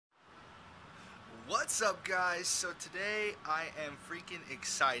What's up, guys? So today I am freaking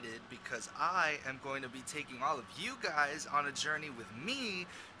excited because I am going to be taking all of you guys on a journey with me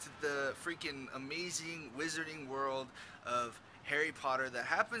to the freaking amazing wizarding world of Harry Potter that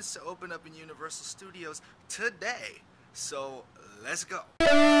happens to open up in Universal Studios today. So let's go.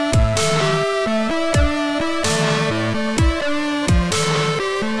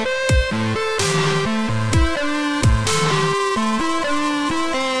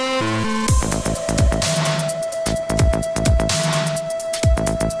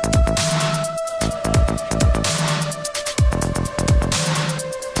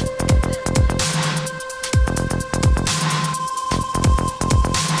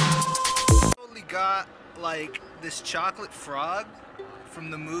 Like this chocolate frog from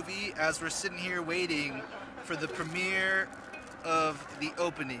the movie as we're sitting here waiting for the premiere of the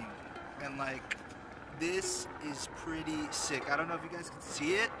opening, and like this is pretty sick. I don't know if you guys can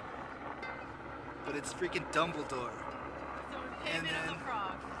see it, but it's freaking Dumbledore. So him and the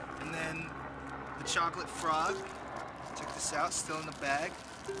frog. And then the chocolate frog. Check this out, still in the bag,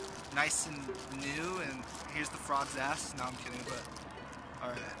 nice and new. And here's the frog's ass. No, I'm kidding, but all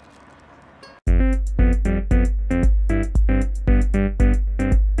right.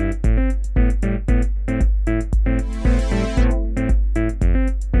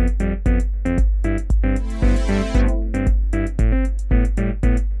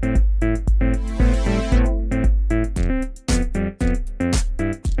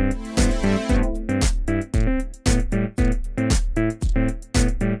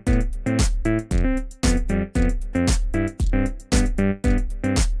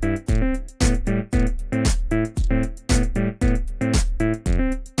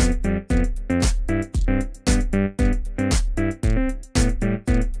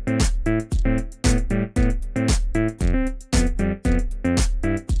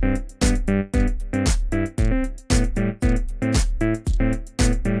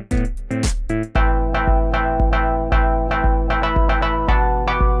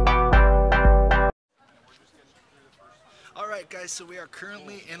 Alright guys, so we are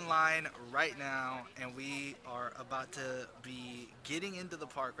currently in line right now and we are about to be getting into the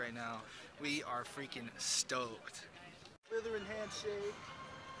park right now. We are freaking stoked. Slytherin handshake.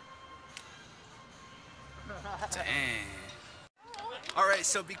 Dang. Alright,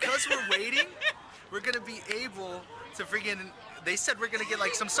 so because we're waiting, we're gonna be able to freaking, they said we're gonna get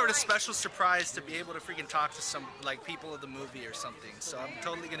like some sort of special surprise to be able to freaking talk to some like people of the movie or something. So I'm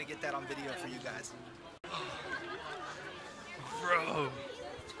totally gonna get that on video for you guys. Bro.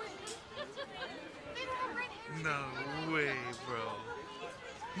 No way, bro.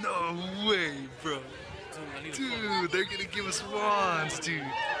 No way, bro. Dude, they're gonna give us wands, dude.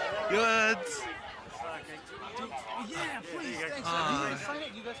 What? Dude, yeah, please, thanks. You guys sign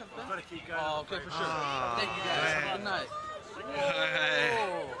it? You guys have done? Gotta keep going. Oh, okay, for sure. Thank you guys. Have a good night.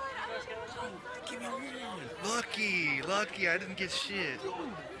 Oh. Give me a win. Lucky, I didn't get shit.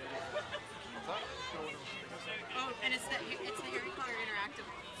 Oh, and it's the Harry Potter interactive.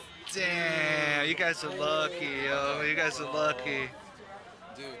 Damn, you guys are lucky, yo. You guys are lucky.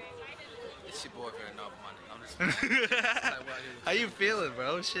 Dude, it's your boyfriend, not money. I'm just How you feeling,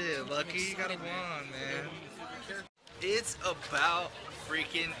 bro? Shit, lucky you got a wand, man. It's about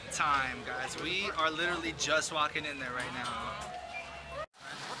freaking time, guys. We are literally just walking in there right now.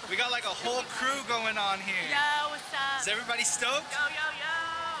 We got like a whole crew going on here. Yo, what's up? Is everybody stoked? Yo, yo,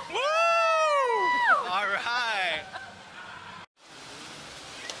 yo. Woo! All right.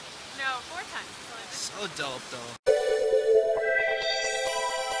 No, 4 times. So dope, though.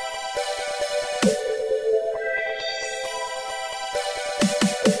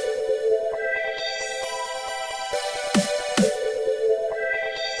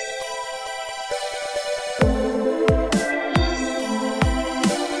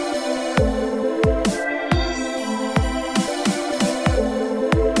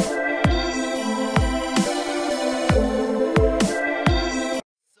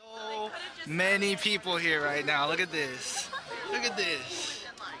 Many people here right now. Look at this. Look at this.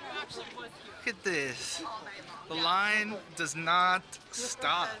 Look at this. The line does not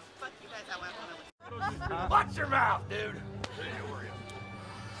stop. watch your mouth, dude.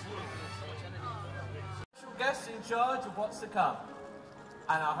 Special guest in charge of what's to come.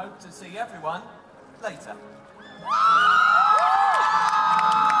 And I hope to see everyone later.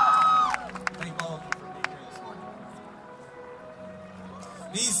 Thank all of you for being here this morning.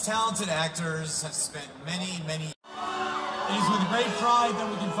 These talented actors have spent many It is with great pride that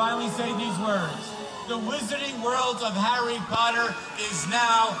we can finally say these words. The wizarding world of Harry Potter is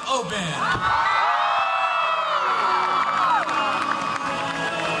now open.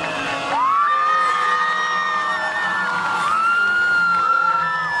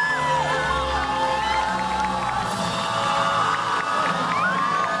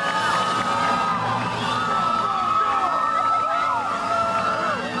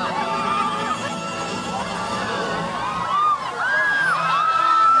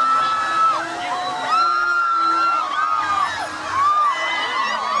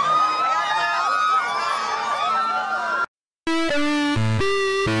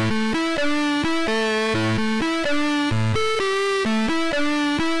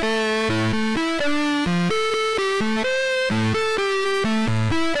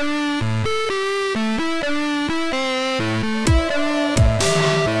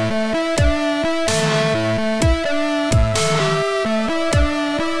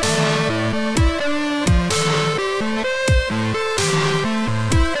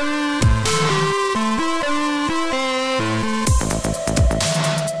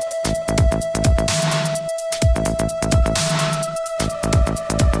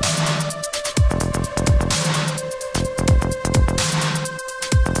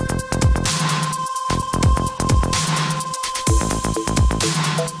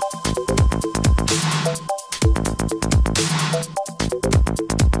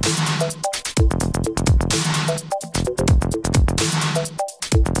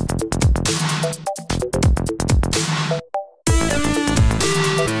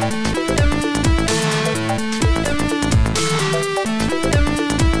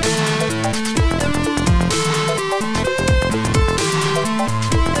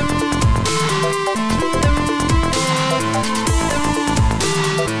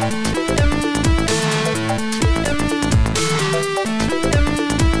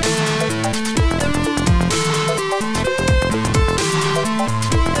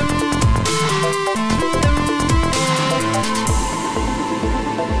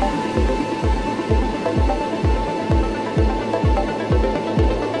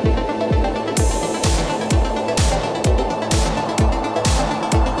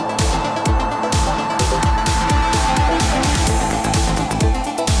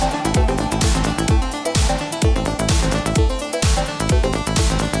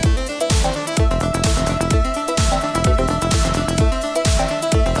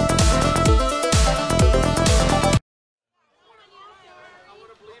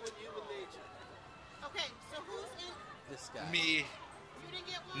 that. Me. You didn't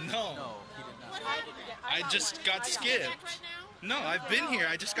get one? No. No, he did not. What happened? I just got skipped. Right No, now? I've been here.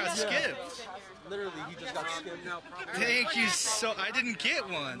 I just got skipped. Literally, he just got skipped. Thank you so. I didn't get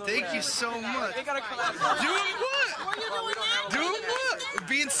one. Thank you so much. They gotta collect. Doing what? What are you doing now? Doing what?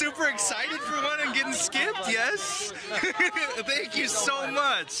 Being super excited for one and getting skipped? Yes. Thank you so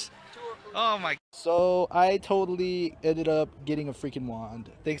much. Oh my. So I totally ended up getting a freaking wand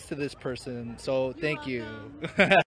thanks to this person. So thank you.